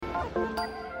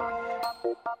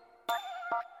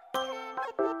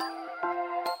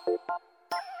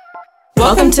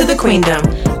Welcome to the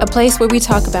Queendom, a place where we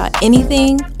talk about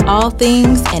anything, all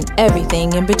things, and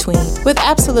everything in between, with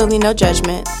absolutely no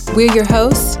judgment. We're your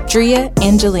hosts, Drea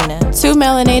and Jelena, two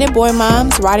melanated boy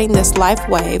moms riding this life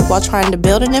wave while trying to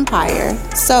build an empire.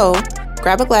 So,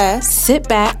 grab a glass, sit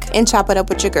back, and chop it up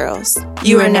with your girls.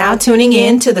 You are now tuning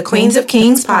in to the Queens of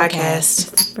Kings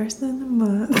podcast. First of the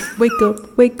month. Wake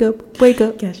up, wake up, wake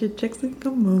up. Cash your checks and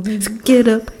come on. Get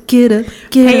up, get up,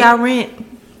 get Pay up. y'all rent.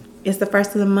 It's the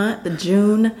first of the month, the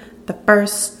June the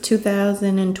 1st,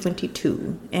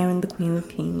 2022. And the Queen of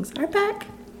Kings are back.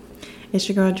 It's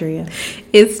your girl, Drea.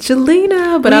 It's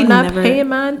Jelena, but I'm not never- paying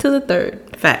mine till the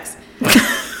 3rd. Facts.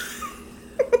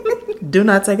 Do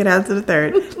not take it out to the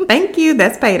 3rd. Thank you.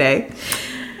 That's payday.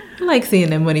 I like seeing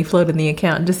that money float in the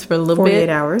account just for a little 48 bit.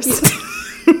 hours.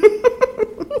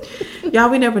 Y'all,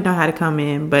 we never know how to come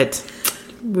in, but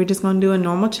we're just going to do a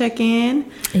normal check-in.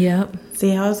 Yep. See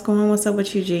how it's going. What's up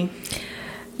with you, G?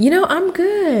 You know, I'm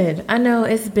good. I know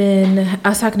it's been, I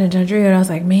was talking to Jandria and I was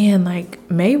like, man, like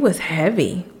May was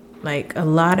heavy. Like a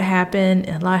lot happened.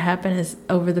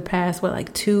 Over the past,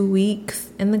 2 weeks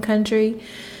in the country.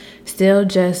 Still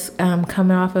just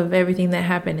coming off of everything that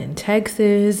happened in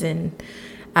Texas. And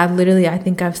I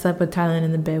think I've slept with Thailand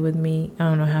in the bed with me. I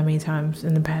don't know how many times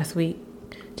in the past week.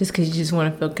 Just because you just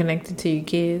want to feel connected to your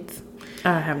kids.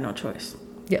 I have no choice.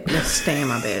 Yep. Just stay in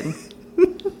my bed.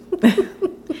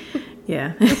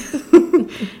 Yeah.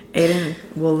 Aiden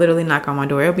will literally knock on my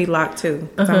door. It'll be locked too.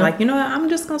 So I'm like, you know what? I'm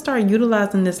just going to start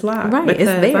utilizing this lock. Right, because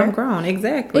it's there. I'm grown.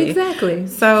 Exactly.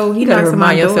 So he you gotta knocks on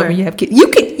my remind yourself door. when you have kids.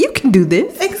 You can do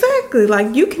this. Exactly.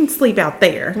 Like, you can sleep out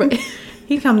there. Right.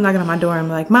 He comes knocking on my door and I'm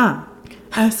like, Mom,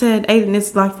 I said, Aiden,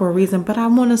 it's locked for a reason, but I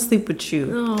want to sleep with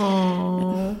you.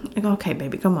 Oh. I go, okay,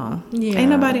 baby, come on. Yeah. Ain't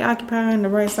nobody occupying the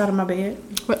right side of my bed.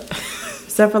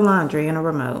 Except for laundry and a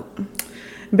remote.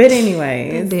 But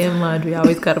anyways. That damn laundry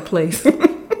always got a place.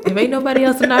 If ain't nobody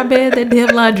else in our bed, that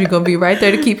damn laundry gonna be right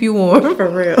there to keep you warm. For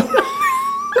real.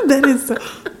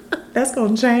 That's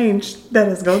gonna change. That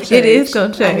is gonna change. It is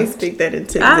gonna change. I'm gonna speak that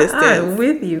into existence. I'm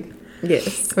with you.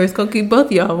 Yes. Or it's gonna keep both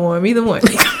of y'all warm. Either one.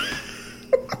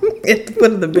 At the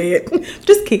foot of the bed.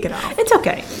 Just kick it off. It's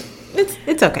okay.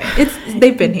 It's okay.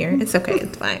 They've been here. It's okay.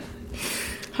 It's fine.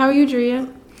 How are you, Drea?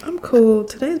 I'm cool.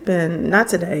 Today's been, not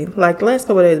today, like the last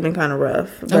couple of days have been kind of rough.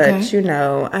 But Okay.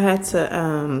 I had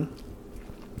to,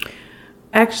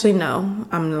 actually, no,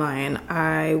 I'm lying.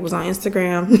 I was on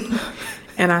Instagram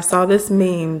and I saw this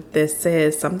meme that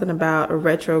says something about a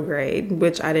retrograde,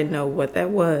 which I didn't know what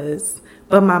that was.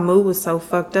 But my mood was so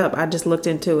fucked up. I just looked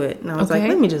into it and I was like, Okay.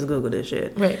 let me just Google this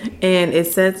shit. Right. And it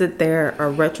says that there are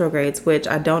retrogrades, which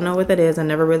I don't know what that is. I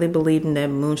never really believed in that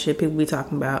moon shit people be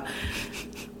talking about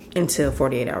until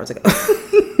 48 hours ago.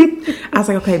 I was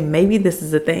like, okay, maybe this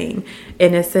is a thing.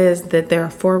 And it says that there are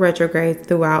 4 retrogrades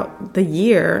throughout the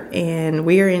year, and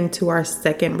we are into our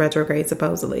second retrograde,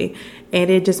 supposedly. And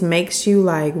it just makes you,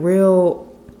 like,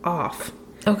 real off.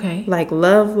 Okay. Like,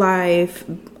 love life,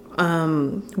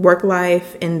 work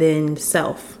life, and then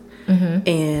self. Mm-hmm.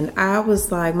 And I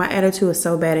was like, my attitude was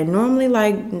so bad. And normally,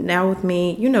 like, now with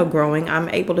me, growing, I'm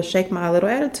able to shake my little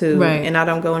attitude. Right. And I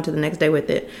don't go into the next day with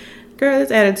it. Girl,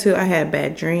 this attitude, I had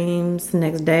bad dreams. The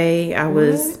next day, I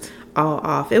was all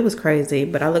off. It was crazy,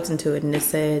 but I looked into it and it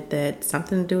said that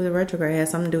something to do with the retrograde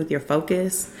has something to do with your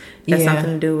focus. It has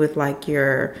something to do with, like,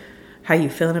 how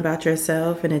you feeling about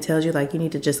yourself, and it tells you, like, you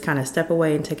need to just kind of step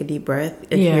away and take a deep breath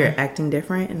if you're acting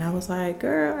different. And I was like,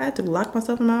 girl, I had to lock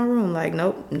myself in my room. Like,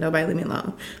 nope, nobody leave me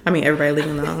alone. I mean, everybody leave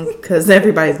me alone because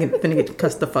everybody's gonna get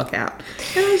cussed the fuck out.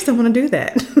 And I just don't want to do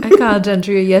that. I called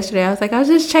Jandria yesterday. I was like, I was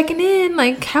just checking in.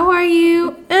 Like, how are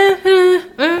you?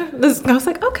 I was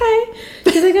like, okay.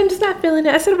 She's like, I'm just not feeling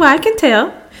it. I said, well, I can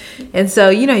tell. And so,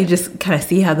 you just kind of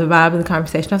see how the vibe of the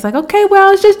conversation. I was like, okay, well,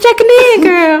 I was just checking in,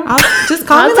 girl. I'll just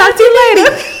call me talk to you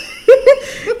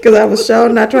later. Because I was sure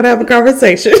not trying to have a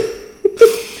conversation.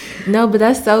 No, but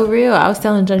that's so real. I was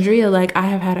telling Jandria, like, I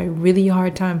have had a really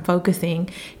hard time focusing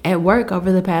at work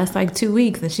over the past, 2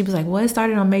 weeks. And she was like, well, it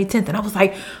started on May 10th. And I was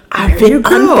like, I've been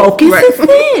unfocused since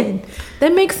then.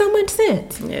 That makes so much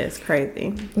sense. Yeah, it's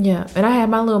crazy. Yeah, and I had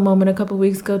my little moment a couple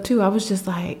weeks ago, too. I was just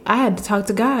like, I had to talk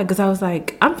to God because I was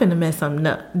like, I'm finna mess something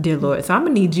up, dear Lord. So I'm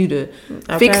going to need you to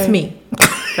fix me.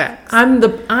 Facts. I'm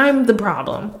the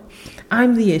problem.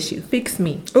 I'm the issue. Fix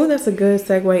me. Oh, that's a good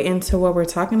segue into what we're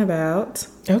talking about.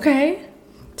 Okay.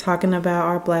 Talking about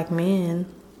our black men.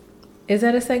 Is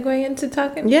that a segue into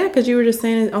talking? Yeah, because you were just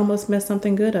saying it almost messed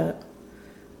something good up.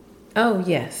 Oh,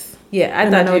 yes. Yeah, I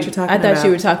know what you're talking about. I thought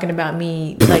you were talking about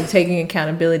me, like, taking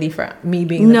accountability for me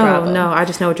being the problem. No, I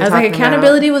just know what you're talking about. I was like,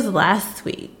 accountability was last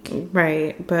week.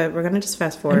 Right, but we're going to just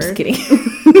fast forward. I'm just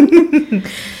kidding.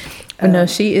 But no,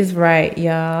 she is right,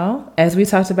 y'all. As we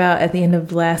talked about at the end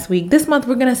of last week, this month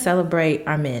we're going to celebrate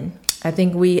our men. I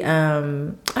think we, I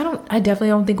definitely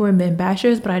don't think we're men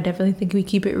bashers, but I definitely think we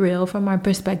keep it real from our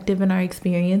perspective and our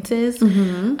experiences.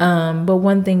 Mm-hmm. But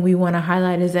one thing we want to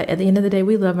highlight is that at the end of the day,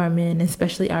 we love our men,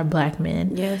 especially our black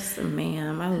men. Yes,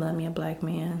 ma'am. I love me a black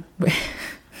man.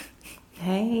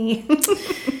 Hey.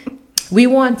 We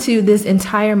want to, this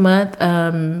entire month,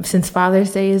 since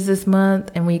Father's Day is this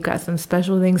month, and we've got some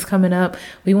special things coming up,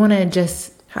 we want to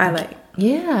just highlight.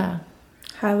 Yeah.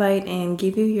 Highlight and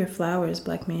give you your flowers,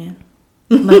 black man.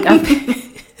 Like,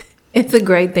 it's a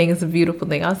great thing. It's a beautiful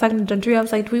thing. I was talking to Andrea. I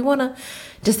was like, do we want to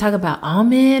just talk about all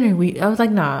men? I was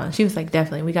like, nah. She was like,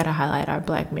 definitely. We got to highlight our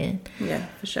black men. Yeah,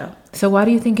 for sure. So why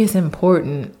do you think it's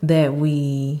important that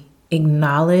we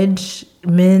acknowledge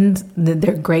men's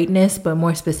their greatness, but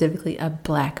more specifically a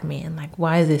black man? Like,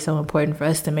 why is it so important for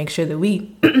us to make sure that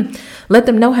we let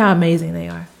them know how amazing they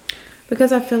are?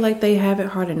 Because I feel like they have it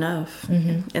hard enough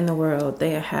in the world.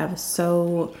 They have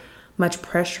so much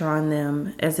pressure on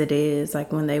them as it is,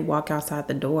 like when they walk outside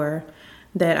the door,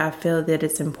 that I feel that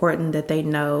it's important that they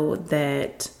know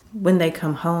that when they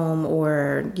come home,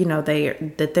 or, you know,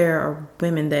 that there are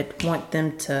women that want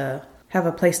them to have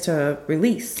a place to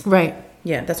release. Right.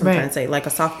 Yeah, that's what I'm trying to say. Like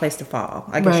a soft place to fall,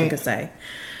 I guess you could say.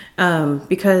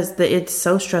 Because it's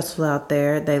so stressful out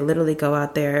there. They literally go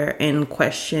out there and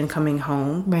question coming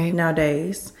home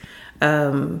nowadays.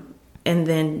 And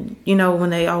then, you know, when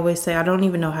they always say, I don't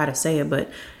even know how to say it, but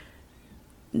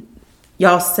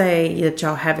y'all say that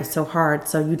y'all have it so hard,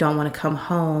 so you don't want to come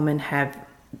home and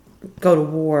go to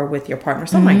war with your partner,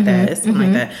 something like that. It's something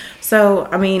like that. So,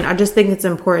 I mean, I just think it's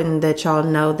important that y'all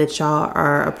know that y'all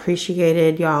are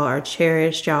appreciated, y'all are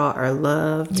cherished, y'all are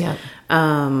loved. Yeah.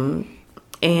 And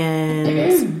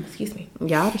excuse me,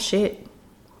 y'all the shit.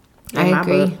 I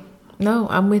agree. No,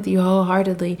 I'm with you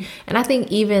wholeheartedly. And I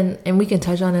think even, and we can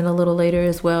touch on it a little later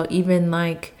as well, even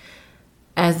like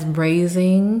as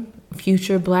raising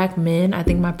future black men, I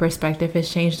think my perspective has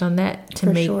changed on that to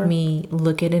make me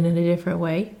look at it in a different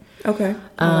way. Okay.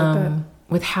 I like that.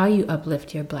 With how you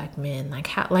uplift your black men, like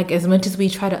how, like as much as we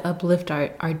try to uplift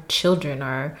our children,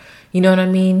 our, you know what I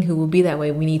mean, who will be that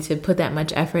way, we need to put that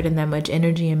much effort and that much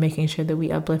energy in making sure that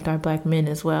we uplift our black men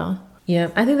as well. Yeah,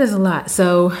 I think there's a lot.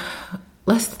 So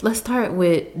let's start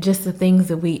with just the things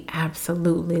that we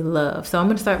absolutely love. So I'm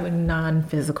going to start with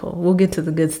non-physical. We'll get to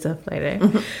the good stuff later.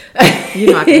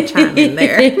 You know I can chime in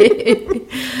there.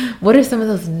 What are some of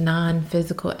those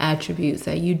non-physical attributes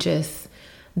that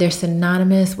they're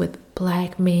synonymous with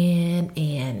black men,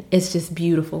 and it's just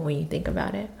beautiful when you think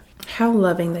about it? How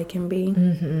loving they can be.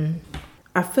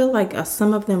 I feel like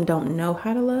some of them don't know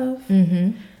how to love,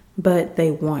 but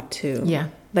they want to. Yeah.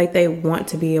 Like they want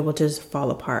to be able to just fall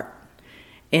apart.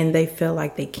 And they feel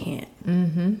like they can't,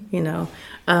 you know.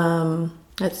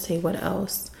 Let's see, what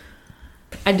else?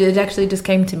 It actually just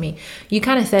came to me. You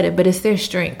kind of said it, but it's their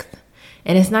strength.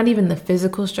 And it's not even the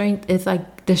physical strength. It's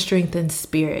like the strength in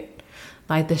spirit.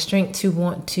 Like the strength to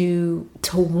want to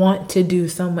do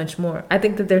so much more. I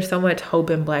think that there's so much hope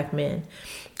in black men.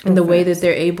 And the way that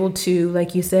they're able to,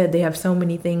 like you said, they have so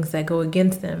many things that go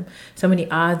against them, so many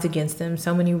odds against them,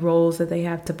 so many roles that they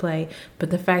have to play. But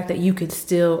the fact that you could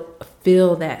still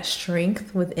feel that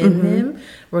strength within them,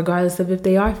 regardless of if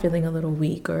they are feeling a little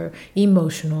weak or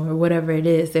emotional or whatever it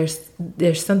is,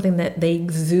 there's something that they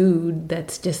exude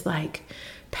that's just like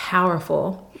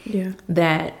powerful. Yeah.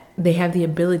 That they have the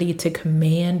ability to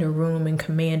command a room and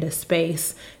command a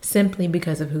space simply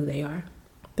because of who they are.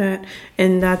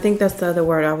 And I think that's the other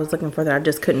word I was looking for that I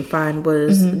just couldn't find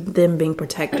was them being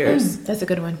protectors. That's a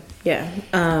good one. Yeah.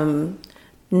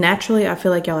 Naturally, I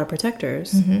feel like y'all are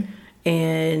protectors.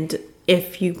 And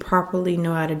if you properly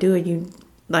know how to do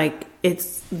it,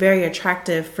 it's very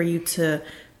attractive for you to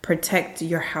protect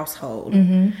your household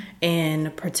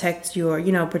and protect your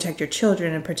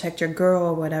children and protect your girl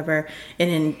or whatever.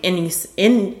 And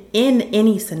in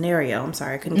any scenario, I'm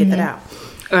sorry, I couldn't get that out.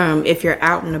 If you're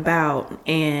out and about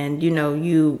and,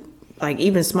 you like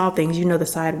even small things, the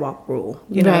sidewalk rule,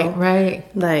 right.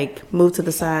 Like move to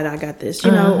the side. I got this,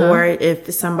 or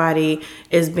if somebody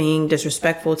is being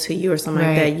disrespectful to you or something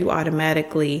like that, you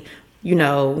automatically,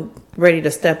 ready to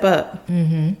step up.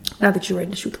 Not that you're ready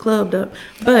to shoot the club up,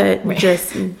 but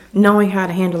just knowing how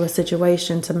to handle a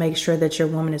situation to make sure that your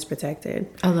woman is protected.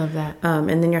 I love that.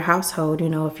 And then your household,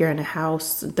 if you're in a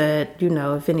house that,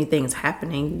 if anything's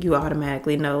happening, you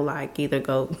automatically know, like either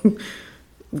go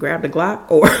grab the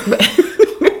Glock or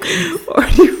or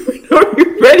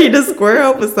you're ready to square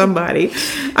up with somebody.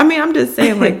 I mean, I'm just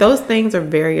saying, like, those things are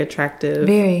very attractive.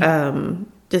 Very.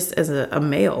 Just as a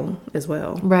male as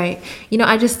well. Right. You know,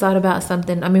 I just thought about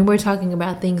something. I mean, we're talking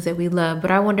about things that we love, but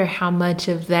I wonder how much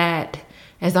of that,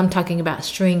 as I'm talking about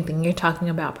strength and you're talking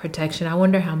about protection, I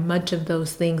wonder how much of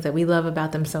those things that we love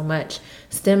about them so much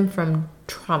stem from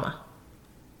trauma.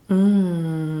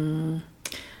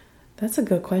 That's a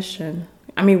good question.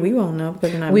 I mean, we won't know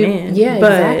because we're not men. Yeah,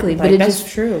 but, exactly. Like, but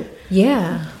that's true.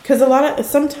 Yeah. Because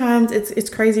sometimes it's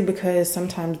crazy because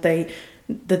sometimes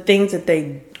the things that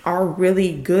they are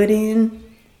really good in,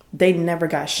 they never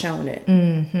got shown it.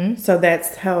 Mm-hmm. So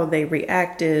that's how they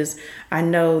react is, I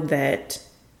know that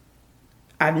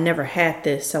I've never had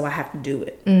this, so I have to do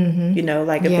it. Mm-hmm. You know,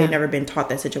 like if they've never been taught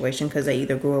that situation because they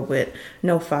either grew up with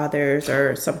no fathers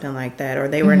or something like that, or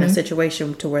they were in a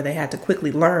situation to where they had to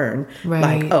quickly learn,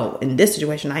 like, oh, in this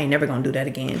situation, I ain't never going to do that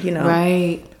again, you know?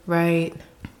 Right.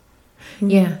 Mm-hmm.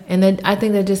 Yeah. And then I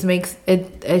think that just makes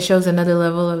it shows another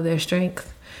level of their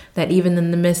strength, that even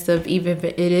in the midst of, even if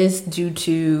it is due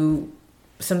to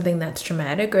something that's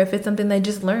traumatic, or if it's something they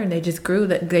just learned, they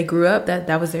grew up,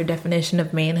 that was their definition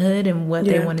of manhood and what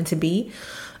they wanted to be.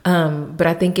 But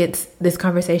I think this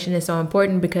conversation is so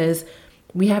important because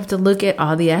we have to look at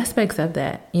all the aspects of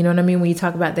that. You know what I mean? When you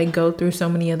talk about they go through so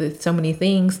many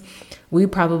things, we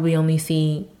probably only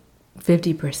see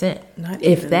 50%,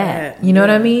 if that. You know what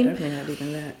I mean? Definitely not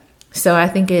even that. So I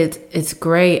think it's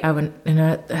great.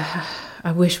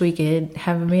 I wish we could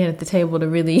have a man at the table to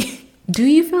really. Do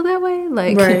you feel that way?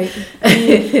 Like, right. I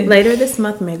mean, later this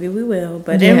month, maybe we will.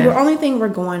 But the only thing we're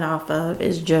going off of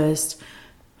is just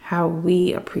how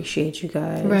we appreciate you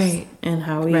guys, right? And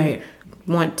how we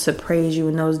want to praise you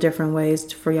in those different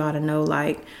ways for y'all to know,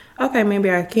 like, okay, maybe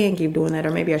I can keep doing that,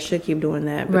 or maybe I should keep doing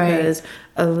that because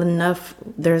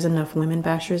there's enough women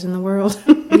bashers in the world.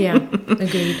 Yeah,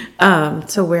 agreed.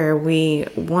 To where we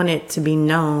want it to be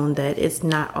known that it's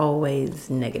not always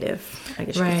negative, I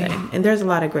guess you could say. And there's a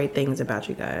lot of great things about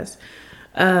you guys.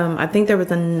 I think there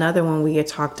was another one we had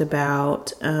talked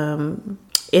about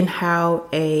in how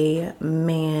a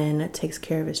man takes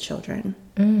care of his children.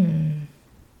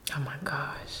 Oh my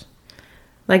gosh.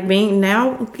 Like being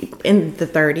now in the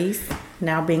 30s,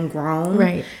 now being grown.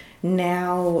 Right.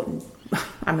 Now,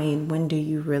 I mean, when do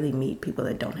you really meet people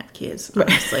that don't have kids,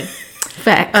 honestly?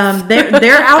 Fact.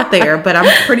 They're out there, but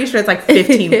I'm pretty sure it's like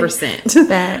 15%.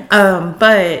 Fact.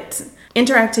 But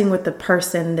interacting with the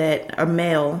person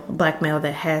a black male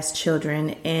that has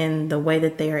children, and the way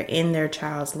that they are in their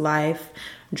child's life,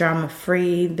 drama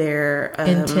free, they're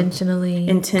intentionally,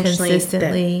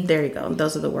 consistently. There you go.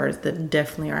 Those are the words that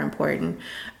definitely are important.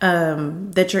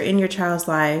 That you're in your child's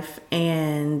life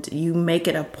and you make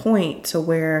it a point to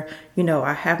where, you know,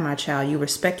 I have my child, you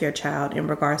respect your child in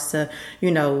regards to,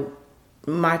 you know,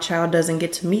 my child doesn't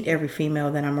get to meet every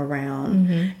female that I'm around.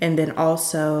 Mm-hmm. And then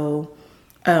also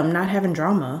not having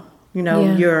drama. You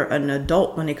know, you're an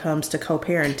adult when it comes to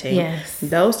co-parenting. Yes.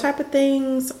 Those type of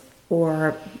things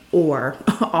or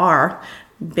are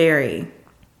very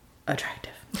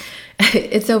attractive.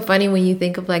 It's so funny when you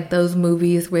think of like those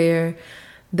movies where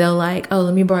they'll like, oh,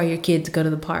 let me borrow your kid to go to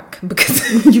the park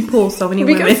because you pull so many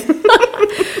women.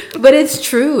 But it's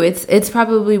true. It's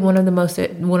probably one of the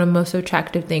most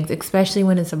attractive things, especially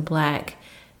when it's a black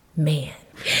man.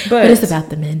 But it's about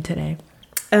the men today.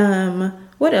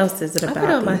 What else is it about? I put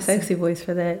on my sexy voice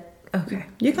for that. Okay.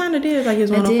 You kind of did, like it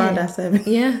was 105.7.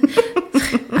 Yeah.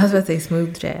 I was about to say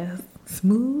smooth jazz.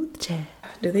 Smooth jazz.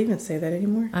 Do they even say that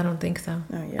anymore? I don't think so.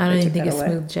 Oh, yeah, I don't even think it's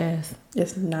smooth jazz.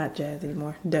 It's not jazz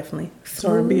anymore. Definitely. It's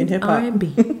R&B and hip hop. R&B.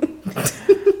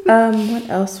 What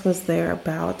else was there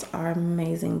about our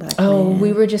amazing black men? Oh,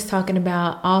 we were just talking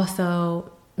about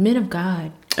also men of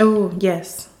God. Oh,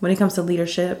 yes. When it comes to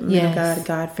leadership, men of God,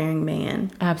 God-fearing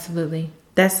man. Absolutely.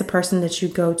 That's the person that you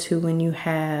go to when you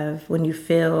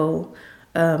feel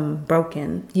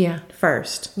broken. Yeah.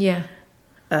 First. Yeah.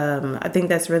 I think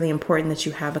that's really important that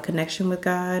you have a connection with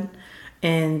God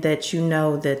and that you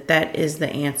know that is the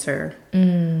answer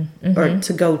or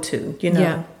to go to, you know.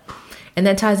 Yeah. And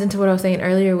that ties into what I was saying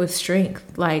earlier with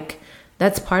strength. Like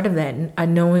that's part of that.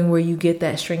 Knowing where you get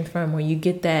that strength from, where you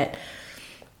get that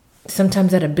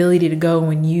sometimes that ability to go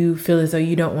when you feel as though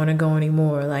you don't want to go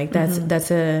anymore. Like that's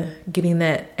getting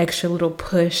that extra little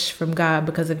push from God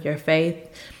because of your faith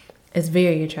is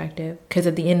very attractive. Because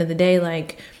at the end of the day,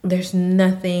 like there's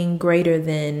nothing greater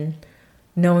than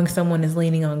knowing someone is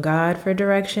leaning on God for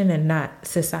direction and not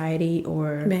society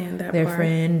or their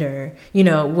friend or, you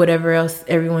know, whatever else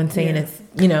everyone's saying is,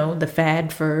 you know, the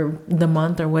fad for the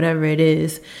month or whatever it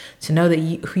is. To know that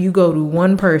you go to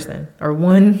one person or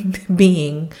one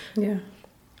being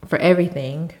for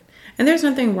everything. And there's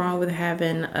nothing wrong with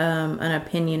having an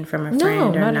opinion from a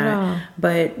friend or not at all.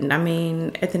 But I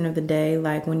mean, at the end of the day,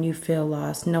 like when you feel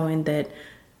lost, knowing that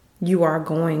you are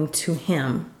going to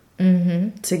him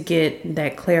to get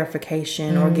that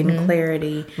clarification or getting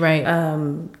clarity, Right.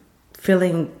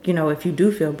 Feeling, you know, if you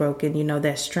do feel broken, you know,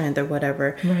 that strength or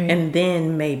whatever. Right. And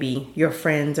then maybe your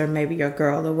friends or maybe your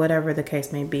girl or whatever the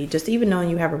case may be, just even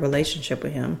knowing you have a relationship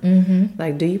with him.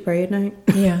 Like, do you pray at night?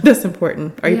 Yeah. That's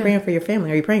important. Are you Yeah. praying for your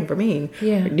family? Are you praying for me?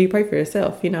 Yeah. Or do you pray for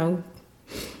yourself? You know,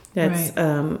 that's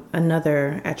Right.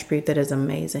 another attribute that is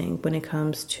amazing when it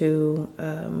comes to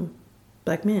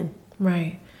Black men.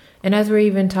 Right. And as we're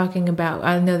even talking about,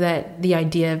 I know that the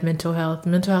idea of mental health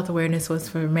awareness was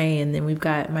for May, and then we've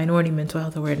got Minority Mental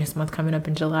Health Awareness Month coming up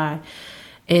in July.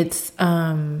 It's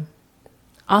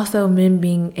also men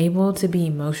being able to be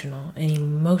emotional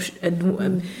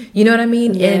and you know what I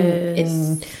mean? Yes.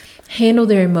 And handle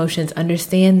their emotions,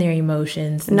 understand their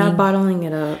emotions. Not bottling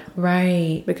it up.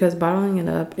 Right. Because bottling it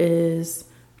up is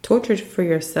torture for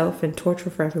yourself and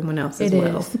torture for everyone else as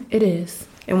well. It is.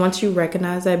 And once you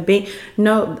recognize that,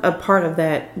 a part of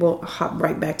that, we'll hop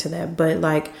right back to that, but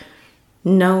like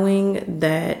knowing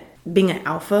that being an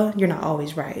alpha, you're not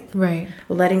always right. Right.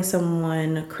 Letting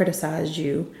someone criticize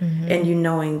you and you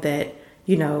knowing that,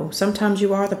 you know, sometimes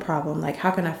you are the problem. Like,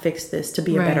 how can I fix this to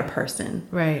be a better person?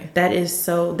 Right. That's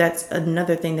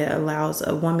another thing that allows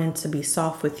a woman to be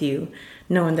soft with you,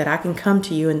 knowing that I can come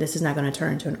to you and this is not going to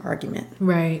turn into an argument.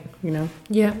 Right. You know?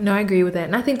 Yeah, no, I agree with that.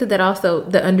 And I think that also,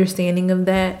 the understanding of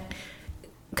that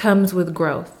comes with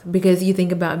growth, because you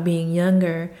think about being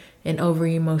younger, an over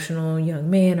emotional young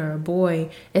man or a boy,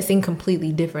 it's seen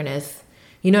completely different as,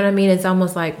 you know what I mean? It's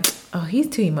almost like, oh, he's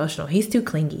too emotional. He's too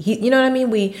clingy. You know what I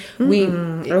mean? We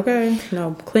okay.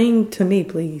 No, cling to me,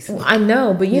 please. I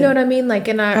know, but you know what I mean? Like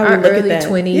in our we look at early that.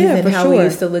 20s Yeah, and for how sure. we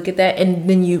used to look at that. And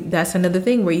then that's another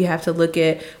thing where you have to look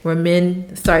at where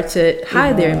men start to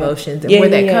hide their emotions and where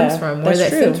that comes from, where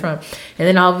That's that stems true. from. And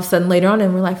then all of a sudden later on,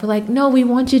 and we're like, no, we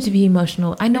want you to be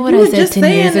emotional. I know what You I were said just 10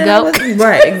 years saying that ago. I was-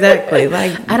 right, exactly.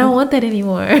 Like, I don't want that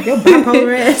anymore. your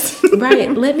bipolar ass.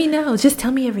 Right. Let me know. Just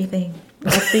tell me everything. I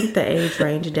think the age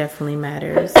range definitely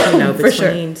matters. You know, For sure.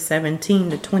 between 17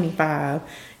 to 25,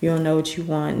 you'll know what you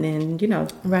want. And then, you know,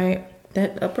 Right.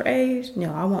 that upper age,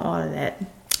 I want all of that.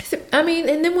 So, I mean,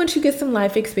 and then once you get some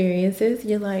life experiences,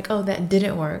 you're like, oh, that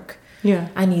didn't work. Yeah.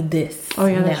 I need this. Oh,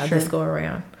 yeah, now, that's true. this go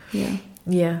around. Yeah.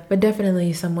 Yeah, but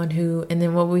definitely someone who, and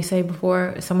then what we say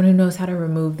before, someone who knows how to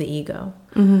remove the ego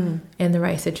in the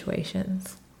right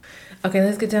situations. Okay,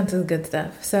 let's get down to the good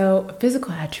stuff. So,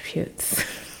 physical attributes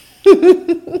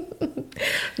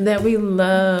that we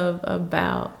love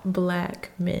about Black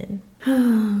men.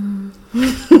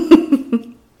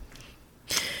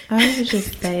 I would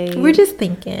just say We're just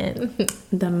thinking.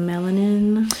 the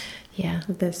melanin Yeah.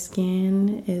 of the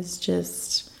skin is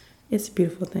just, it's a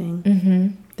beautiful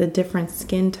thing. The different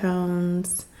skin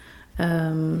tones.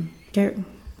 Go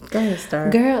ahead,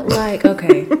 start. Girl, like,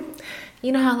 okay.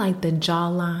 You know how, like, the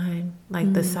jawline,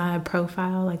 like, the side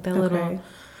profile, like, that little...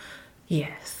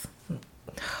 Yes.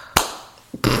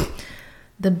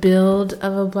 The build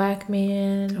of a Black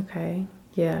man. Okay.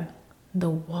 Yeah. The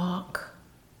walk.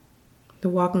 The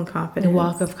walk in confidence. The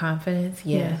walk of confidence.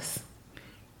 Yes.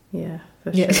 Yeah,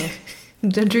 for Yeah. sure.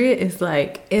 Jandria is,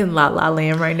 like, in La La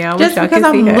Land right now. Just y'all because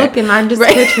can see I'm her. looking, I just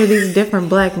Right. picture these different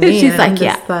Black men. She's and I'm like,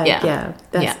 just yeah.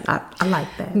 I like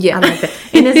that. Yeah. I like that.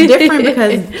 And it's different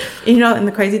because, you know, and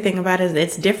the crazy thing about it is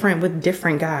it's different with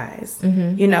different guys.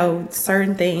 You know,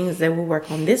 certain things that will work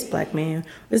on this Black man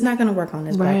is not going to work on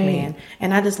this Black Right. man.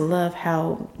 And I just love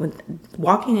how with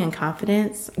walking in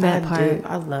confidence, That part.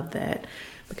 I love that.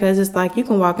 Because it's like you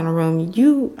can walk in a room,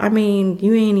 you ain't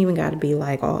even got to be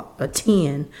like a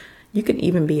 10. You can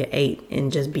even be an 8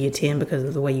 and just be a 10 because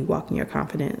of the way you walk in your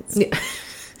confidence. Yeah.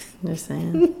 Just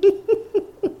saying.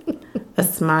 A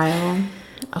smile.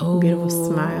 Oh, Beautiful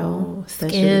smile. That's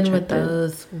really Skin with attractive.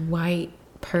 those white,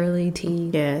 pearly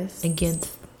teeth. Yes.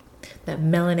 Against that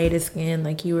melanated skin,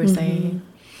 like you were saying.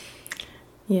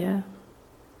 Yeah.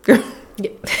 Yeah.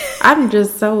 I'm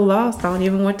just so lost. I don't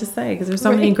even know what to say because there's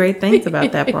so many great things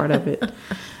about that part of it.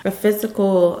 A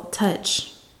physical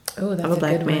touch Oh, that's of a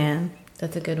Black good man. one.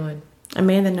 That's a good one. A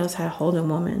man that knows how to hold a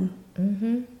woman.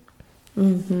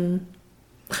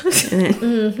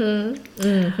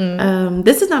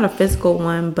 This is not a physical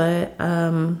one, but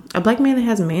a Black man that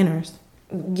has manners.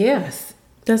 Yes.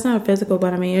 That's not a physical,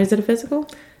 but I mean, is it a physical?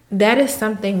 That is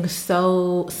something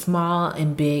so small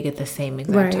and big at the same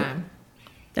exact Right. time.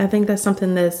 I think that's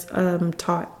something that's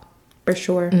taught for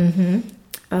sure.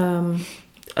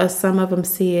 Some of them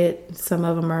see it, some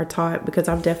of them are taught, because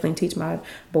I've definitely teach my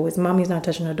boys, mommy's not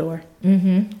touching a door.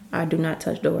 Mm-hmm. I do not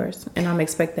touch doors, and I'm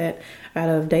expect that out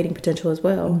of dating potential as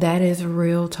well. That is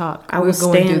real talk. I will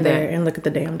stand there and look at the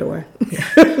damn door.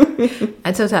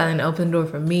 I tell Tyler to open the door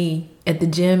for me. At the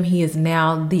gym, he is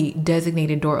now the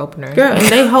designated door opener. Girl, and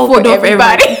they hold the door for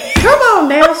everybody. Come on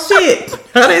now, shit.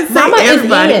 I didn't say Mama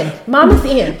everybody. is in. Mama's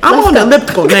in. I'm on the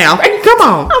elliptical now. Come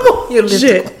on. I'm on your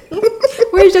shit.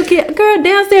 Where's your kid? Girl,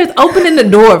 downstairs opening the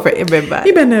door for everybody.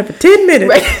 He been there for 10 minutes.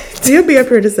 Right. He'll be up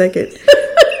here in a second.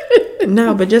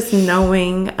 No, but just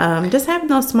knowing, just having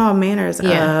those small manners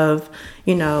of,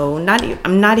 you know,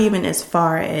 I'm not even as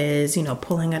far as, you know,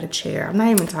 pulling out a chair. I'm not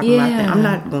even talking about that. I'm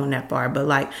not going that far, but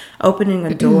like opening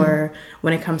a door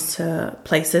when it comes to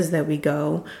places that we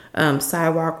go,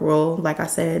 sidewalk rule, like I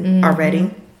said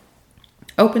already.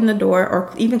 Open the door,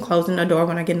 or even closing the door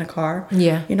when I get in the car.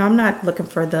 Yeah. You know, I'm not looking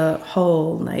for the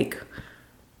whole, like,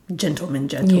 gentleman.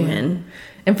 Yeah.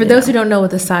 And for those who don't know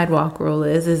what the sidewalk rule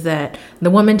is that the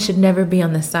woman should never be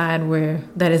on the side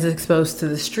that is exposed to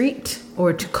the street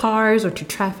or to cars or to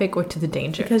traffic or to the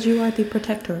danger. Because you are the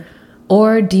protector.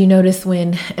 Or do you notice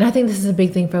and I think this is a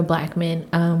big thing for black men,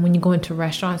 when you go into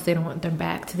restaurants, they don't want their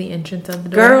back to the entrance of the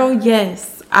door. Girl,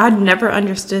 yes. I never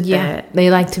understood that. They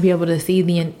like to be able to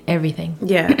see everything.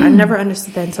 Yeah, I never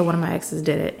understood that until one of my exes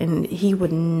did it. And he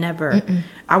would never.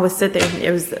 I would sit there, and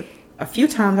it was a few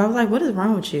times I was like, what is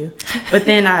wrong with you? But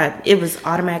then it was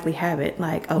automatically habit.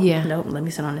 Like, nope, let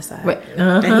me sit on this side. Right.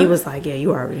 And he was like, yeah,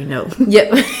 you already know.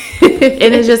 Yep. And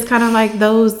it's just kind of like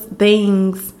those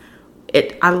things.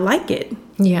 I like it.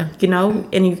 Yeah. You know,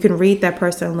 and you can read that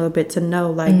person a little bit to know,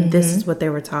 like, this is what they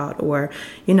were taught. Or,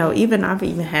 you know, I've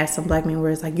even had some black men where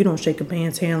it's like, you don't shake a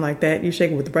man's hand like that. You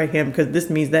shake it with the right hand because this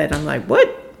means that. And I'm like, what?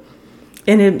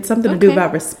 And it's something to do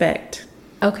about respect.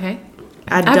 Okay.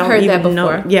 I've heard that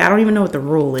before. Yeah, I don't even know what the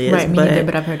rule is. Right, me neither,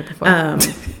 but I've heard it before.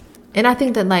 And I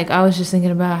think that, like, I was just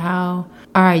thinking about how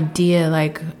our idea,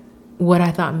 like, what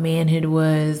I thought manhood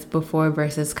was before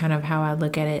versus kind of how I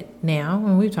look at it now.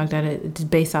 And we've talked about it, it's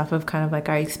based off of kind of like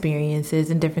our experiences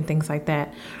and different things like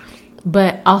that.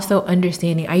 But also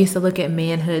understanding, I used to look at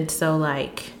manhood so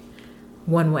like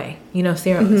one way, you know,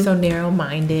 so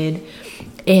narrow-minded.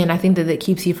 And I think that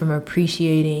keeps you from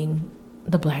appreciating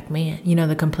the black man, you know,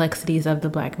 the complexities of the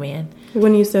black man.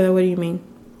 When you say that, what do you mean?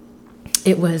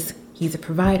 It was, he's a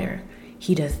provider.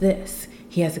 He does this.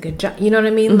 He has a good job. You know what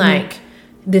I mean? Like,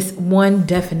 this one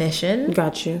definition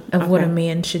of what a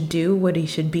man should do, what he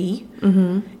should be.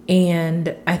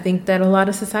 And I think that a lot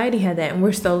of society had that, and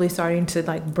we're slowly starting to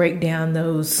like break down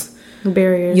those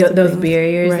barriers,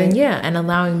 right. and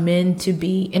allowing men to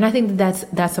be. And I think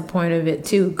that's a point of it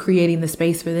too, creating the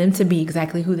space for them to be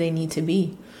exactly who they need to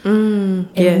be.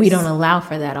 And we don't allow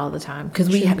for that all the time because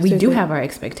we do have our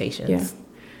expectations. Yeah.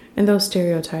 And those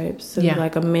stereotypes of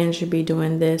like a man should be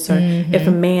doing this, or if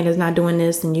a man is not doing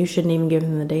this, then you shouldn't even give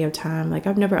him the day of time. Like,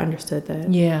 I've never understood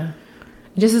that. Yeah.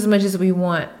 Just as much as we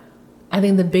want, I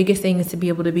think the biggest thing is to be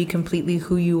able to be completely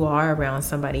who you are around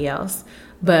somebody else.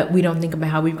 But we don't think about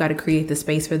how we've got to create the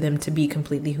space for them to be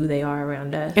completely who they are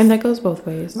around us. And that goes both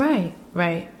ways. Right.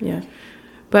 Yeah.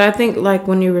 But I think, like,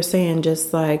 when you were saying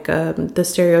just, like, the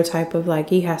stereotype of, like,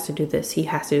 he has to do this, he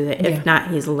has to do that. If not,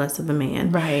 he's less of a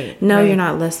man. Right. No, you're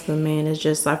not less of a man. It's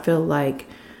just, I feel like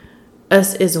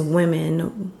us as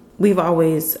women, we've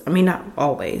always, I mean, not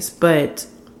always, but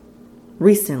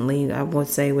recently, I would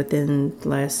say within the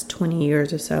last 20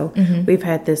 years or so, we've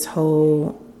had this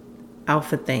whole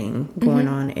alpha thing going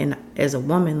on. And as a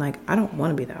woman, like, I don't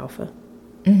want to be the alpha.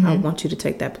 I want you to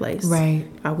take that place. Right.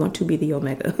 I want to be the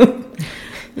omega.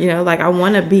 You know, like, I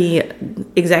want to be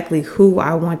exactly who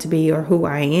I want to be or who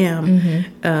I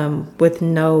am, with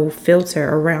no filter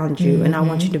around you. And I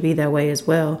want you to be that way as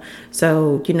well.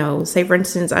 So, you know, say for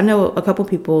instance, I know a couple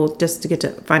people, just to get to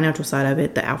financial side of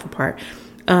it, the alpha part,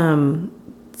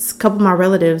 a couple of my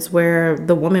relatives where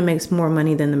the woman makes more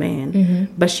money than the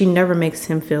man, but she never makes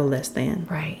him feel less than.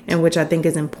 Right. And which I think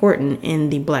is important in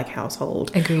the black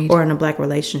household. Agreed. Or in a black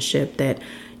relationship, that,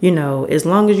 you know, as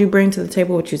long as you bring to the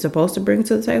table what you're supposed to bring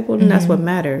to the table, then that's what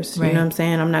matters. Right. You know what I'm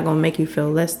saying? I'm not going to make you feel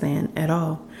less than at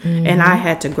all. And I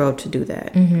had to grow to do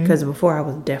that, because before I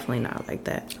was definitely not like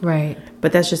that. Right.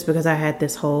 But that's just because I had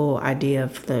this whole idea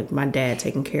of my dad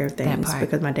taking care of things,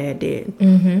 because my dad did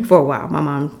for a while. My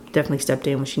mom definitely stepped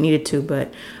in when she needed to.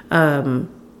 But,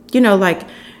 you know, like,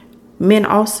 men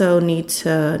also need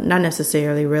to not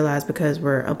necessarily realize, because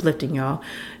we're uplifting y'all,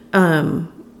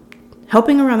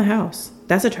 helping around the house.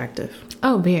 That's attractive.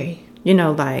 Oh, very. You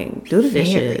know, like, do the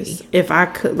dishes. If I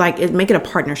could, like, make it a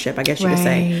partnership, I guess you could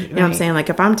say. You know what I'm saying? Like,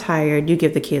 if I'm tired, you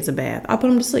give the kids a bath. I'll put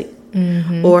them to sleep.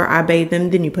 Or I bathe them,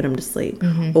 then you put them to sleep.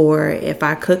 Or if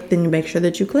I cook, then you make sure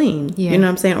that you clean. You know what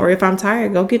I'm saying? Or if I'm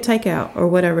tired, go get takeout or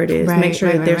whatever it is. Make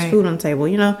sure that there's food on the table.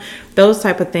 You know, those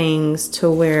type of things to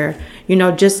where, you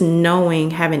know, just knowing,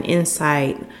 having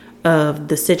insight of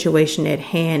the situation at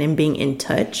hand and being in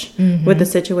touch with the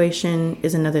situation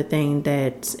is another thing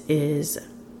that is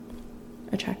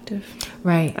attractive.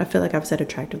 Right. I feel like I've said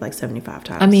attractive like 75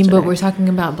 times. I mean, today. but we're talking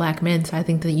about black men, so I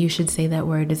think that you should say that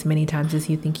word as many times as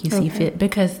you think you see fit,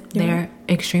 because they're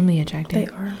extremely attractive.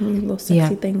 They are little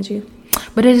sexy things, you.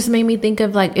 But it just made me think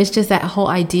of, like, it's just that whole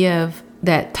idea of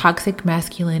that toxic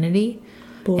masculinity.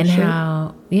 Bullshit. And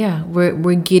how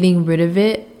we're getting rid of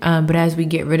it, but as we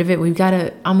get rid of it, we've got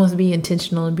to almost be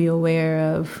intentional and be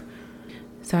aware of.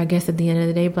 So I guess at the end of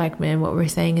the day, black men, what we're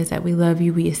saying is that we love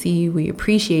you, we see you, we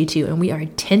appreciate you, and we are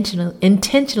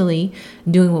intentionally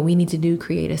doing what we need to do,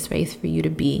 create a space for you to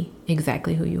be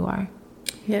exactly who you are.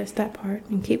 Yes, that part.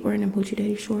 And keep wearing them hoochie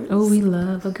daddy shorts. Oh, we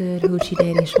love a good hoochie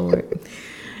daddy short.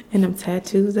 And them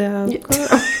tattoos out.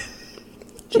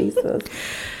 Jesus.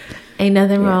 Ain't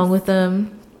nothing wrong with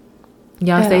them.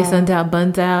 Y'all stay suns out,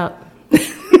 buns out.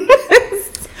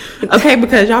 Okay,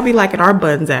 because y'all be liking our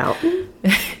buns out.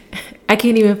 I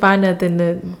can't even find nothing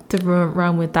to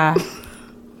run with thigh.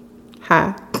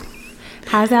 Hi.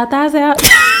 Highs out, thighs out.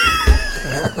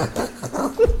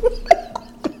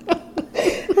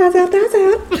 Highs out, thighs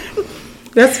out.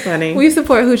 That's funny. We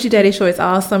support hoochie daddy shorts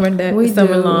all summer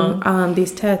long.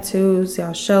 These tattoos,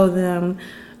 y'all show them.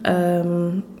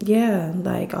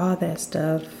 Like all that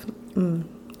stuff.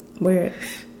 Wear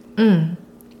it.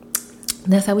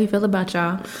 That's how we feel about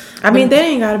y'all. I mean, they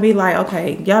ain't gotta be like,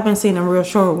 okay, y'all been seeing them real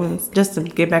short ones. Just to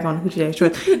get back on the hoochie daddy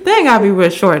shorts, they ain't gotta be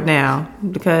real short now,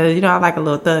 because you know I like a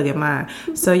little thug in mine.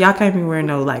 So y'all can't be wearing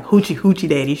no like hoochie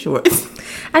daddy shorts.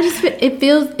 I just it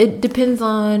depends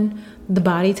on the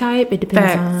body type. It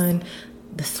depends on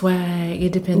the swag.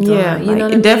 It depends on, you know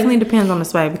what I mean? Definitely depends on the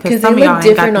swag, because some they of y'all look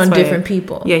ain't got different the on swag. different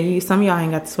people. Yeah, some of y'all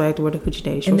ain't got the swag to wear the hoochie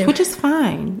daddy shorts, which is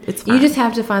fine. It's fine. You just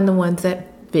have to find the ones that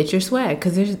fit your swag,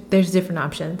 because there's different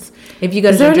options. If you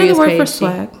go to there Andrea's another word page, for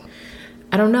swag?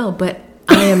 I don't know, but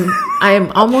I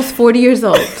am almost 40 years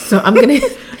old, so I'm gonna.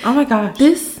 Oh my gosh,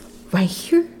 this right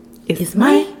here is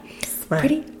my swag.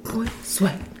 Pretty boy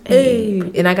swag. Hey,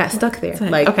 and I got stuck there.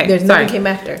 Like, okay, there's nothing came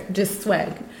after, just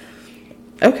swag.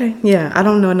 Okay, yeah, I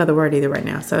don't know another word either right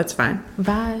now, so it's fine.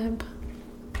 Vibe.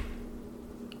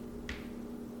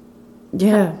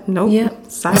 Yeah, nope.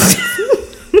 Yep. Silence.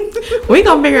 We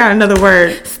gonna figure out another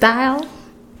word. Style.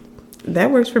 That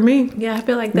works for me. Yeah, I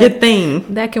feel like that. Your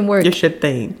thing. That can work. Your shit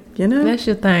thing. You know? That's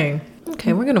your thing.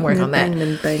 Okay, we're gonna work on that.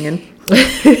 Thinging.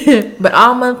 But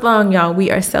all month long, y'all,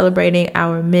 we are celebrating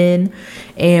our men,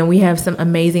 and we have some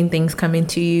amazing things coming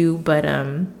to you. But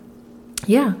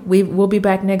we'll be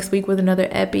back next week with another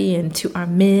epi. And to our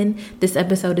men, this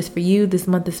episode is for you. This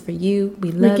month is for you.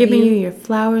 We're giving you your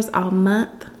flowers all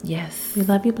month. Yes. We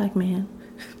love you, black man.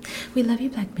 We love you,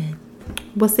 black men.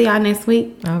 We'll see y'all next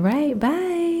week. All right.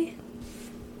 Bye.